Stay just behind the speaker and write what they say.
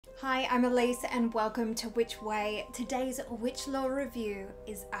Hi, I'm Elise and welcome to Witch Way. Today's witch lore review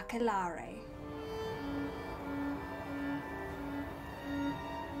is Akelarre.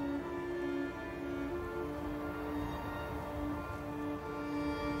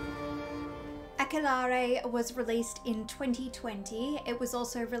 Akelarre was released in 2020. It was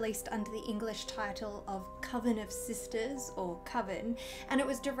also released under the English title of Coven of Sisters, or Coven, and it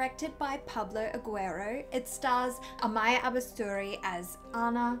was directed by Pablo Aguero. It stars Amaya Abasturi as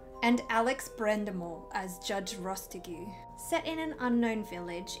Anna and Alex Brendamore as Judge Rostigue. Set in an unknown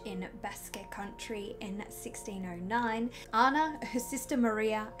village in Basque Country in 1609, Anna, her sister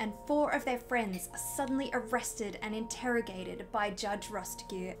Maria, and 4 of their friends are suddenly arrested and interrogated by Judge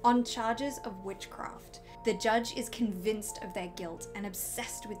Rostigue on charges of witchcraft. The judge is convinced of their guilt and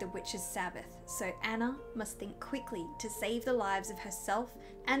obsessed with the witch's Sabbath, so Anna must think quickly to save the lives of herself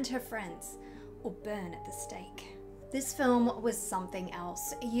and her friends, or burn at the stake. This film was something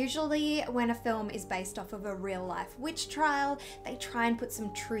else. Usually when a film is based off of a real-life witch trial, they try and put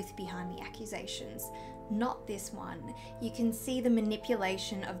some truth behind the accusations. Not this one. You can see the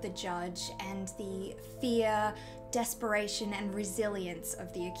manipulation of the judge and the fear, desperation and resilience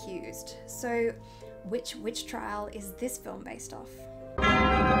of the accused. So which witch trial is this film based off?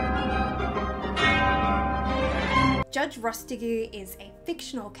 Judge Rostigue is a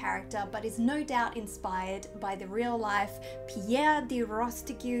fictional character, but is no doubt inspired by the real-life Pierre de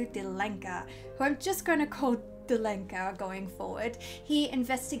Rostigue de Lenca, who I'm just going to call de Lenca going forward. He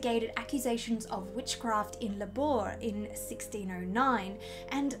investigated accusations of witchcraft in Labor in 1609,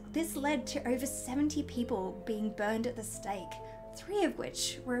 and this led to over 70 people being burned at the stake, 3 of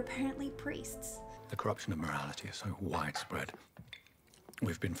which were apparently priests. The corruption of morality is so widespread.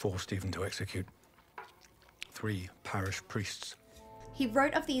 We've been forced even to execute 3 parish priests. He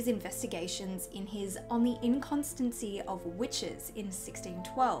wrote of these investigations in his On the Inconstancy of Witches in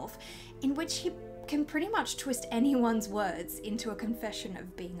 1612, in which he can pretty much twist anyone's words into a confession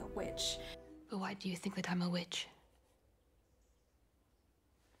of being a witch. But why do you think that I'm a witch?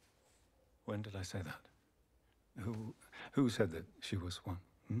 When did I say that? Who said that she was one?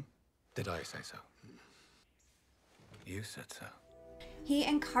 Did I say so? You said so. He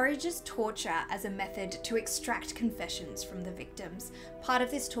encourages torture as a method to extract confessions from the victims. Part of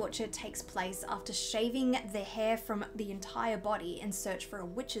this torture takes place after shaving the hair from the entire body in search for a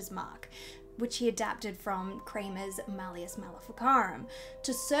witch's mark, which he adapted from Kramer's Malleus Maleficarum.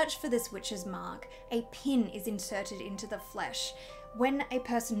 To search for this witch's mark, a pin is inserted into the flesh. When a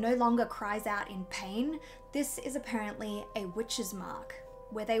person no longer cries out in pain, this is apparently a witch's mark,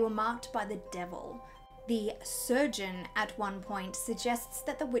 where they were marked by the devil. The surgeon at one point suggests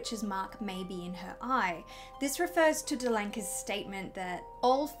that the witch's mark may be in her eye. This refers to de Lenca's statement that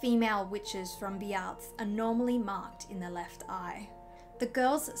all female witches from Bearts are normally marked in the left eye. The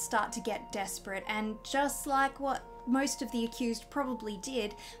girls start to get desperate and, just like what most of the accused probably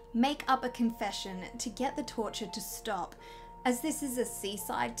did, make up a confession to get the torture to stop. As this is a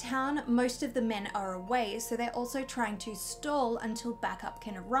seaside town, most of the men are away, so they're also trying to stall until backup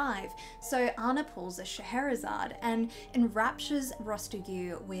can arrive. So Anna pulls a Scheherazade and enraptures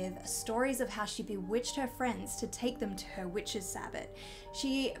Rostigue with stories of how she bewitched her friends to take them to her witch's Sabbath.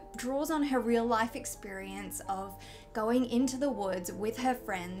 She draws on her real-life experience of going into the woods with her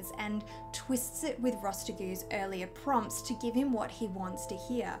friends and twists it with Rostigue's earlier prompts to give him what he wants to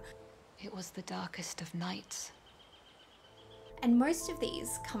hear. It was the darkest of nights. And most of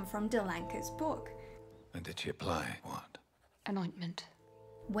these come from de Lenca's book. And did she apply what? An ointment.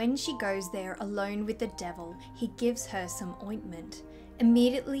 When she goes there alone with the devil, he gives her some ointment.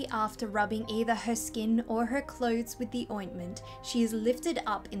 Immediately after rubbing either her skin or her clothes with the ointment, she is lifted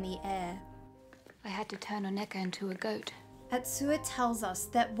up in the air. I had to turn Oneka into a goat. Atsua tells us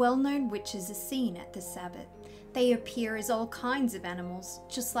that well-known witches are seen at the Sabbath. They appear as all kinds of animals,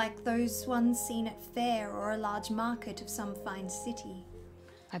 just like those ones seen at fair or a large market of some fine city.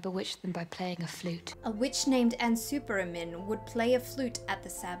 I bewitched them by playing a flute. A witch named Ansuperamin would play a flute at the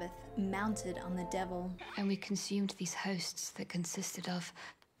Sabbath, mounted on the devil. And we consumed these hosts that consisted of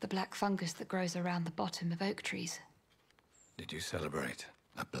the black fungus that grows around the bottom of oak trees. Did you celebrate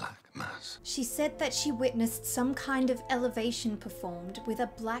a black mass? She said that she witnessed some kind of elevation performed with a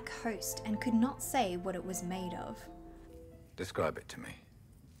black host and could not say what it was made of. Describe it to me.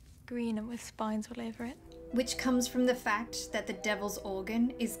 Green and with spines all over it. Which comes from the fact that the devil's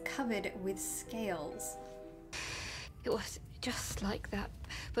organ is covered with scales. It was just like that,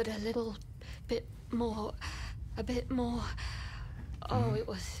 but a little bit more, a bit more. Oh, it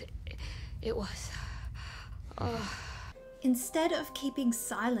was, oh. Instead of keeping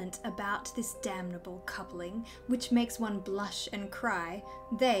silent about this damnable coupling, which makes one blush and cry,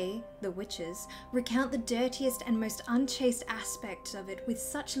 they, the witches, recount the dirtiest and most unchaste aspects of it with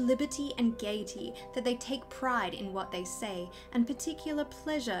such liberty and gaiety that they take pride in what they say, and particular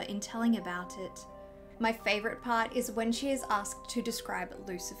pleasure in telling about it. My favourite part is when she is asked to describe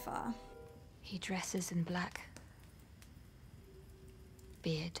Lucifer. He dresses in black.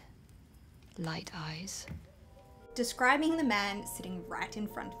 Beard. Light eyes. Describing the man sitting right in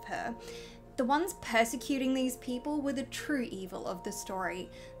front of her. The ones persecuting these people were the true evil of the story.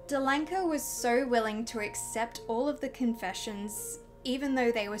 Delanka was so willing to accept all of the confessions, even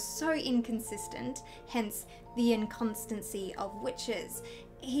though they were so inconsistent, hence the inconstancy of witches.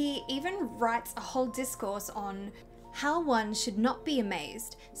 He even writes a whole discourse on how one should not be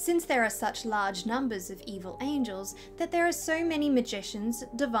amazed, since there are such large numbers of evil angels, that there are so many magicians,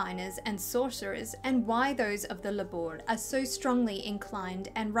 diviners, and sorcerers, and why those of the Laborde are so strongly inclined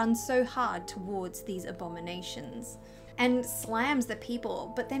and run so hard towards these abominations. And slams the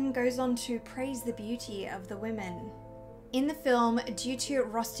people, but then goes on to praise the beauty of the women. In the film, due to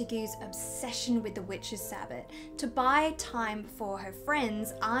Rostigu's obsession with the witch's sabbat, to buy time for her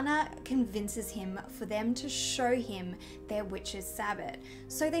friends, Anna convinces him for them to show him their witch's sabbat.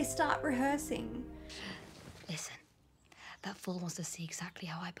 So they start rehearsing. Listen, that fool wants to see exactly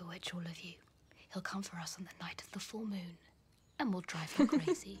how I bewitch all of you. He'll come for us on the night of the full moon, and we'll drive him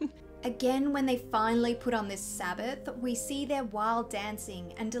crazy. Again, when they finally put on this sabbath, we see their wild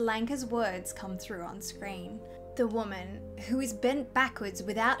dancing and Delanka's words come through on screen. The woman, who is bent backwards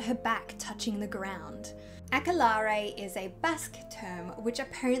without her back touching the ground. Akelarre is a Basque term which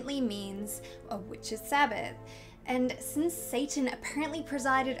apparently means a witch's sabbath. And since Satan apparently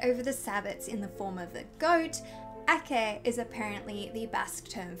presided over the sabbats in the form of a goat, Ake is apparently the Basque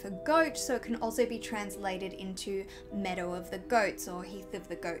term for goat, so it can also be translated into meadow of the goats or heath of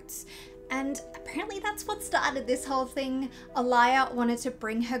the goats. And apparently that's what started this whole thing. Alaya wanted to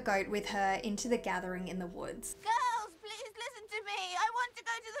bring her goat with her into the gathering in the woods. Girls, please listen to me. I want to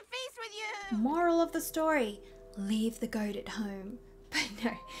go to the feast with you. Moral of the story, leave the goat at home. But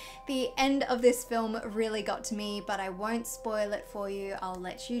no, the end of this film really got to me, but I won't spoil it for you. I'll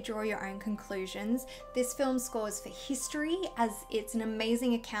let you draw your own conclusions. This film scores for history, as it's an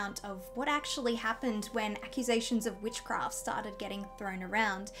amazing account of what actually happened when accusations of witchcraft started getting thrown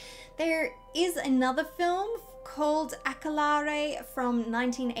around. There is another film called Akelarre from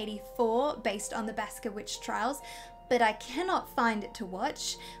 1984, based on the Basque witch trials, but I cannot find it to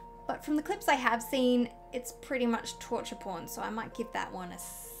watch. But from the clips I have seen, it's pretty much torture porn, so I might give that one a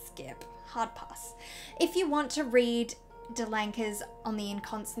skip. Hard pass. If you want to read Delanka's On the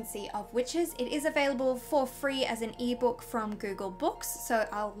Inconstancy of Witches, it is available for free as an ebook from Google Books, so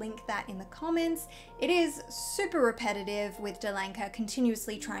I'll link that in the comments. It is super repetitive, with Delanka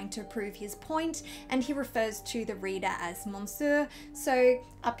continuously trying to prove his point, and he refers to the reader as Monsieur, so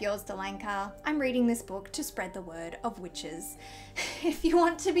up yours, Delanka. I'm reading this book to spread the word of witches. If you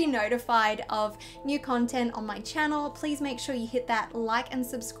want to be notified of new content on my channel, please make sure you hit that like and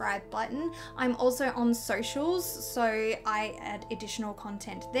subscribe button. I'm also on socials, so I add additional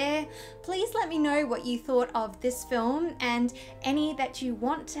content there. Please let me know what you thought of this film and any that you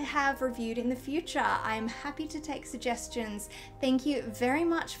want to have reviewed in the future. I'm happy to take suggestions. Thank you very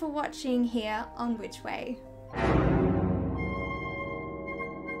much for watching here on Witch Way.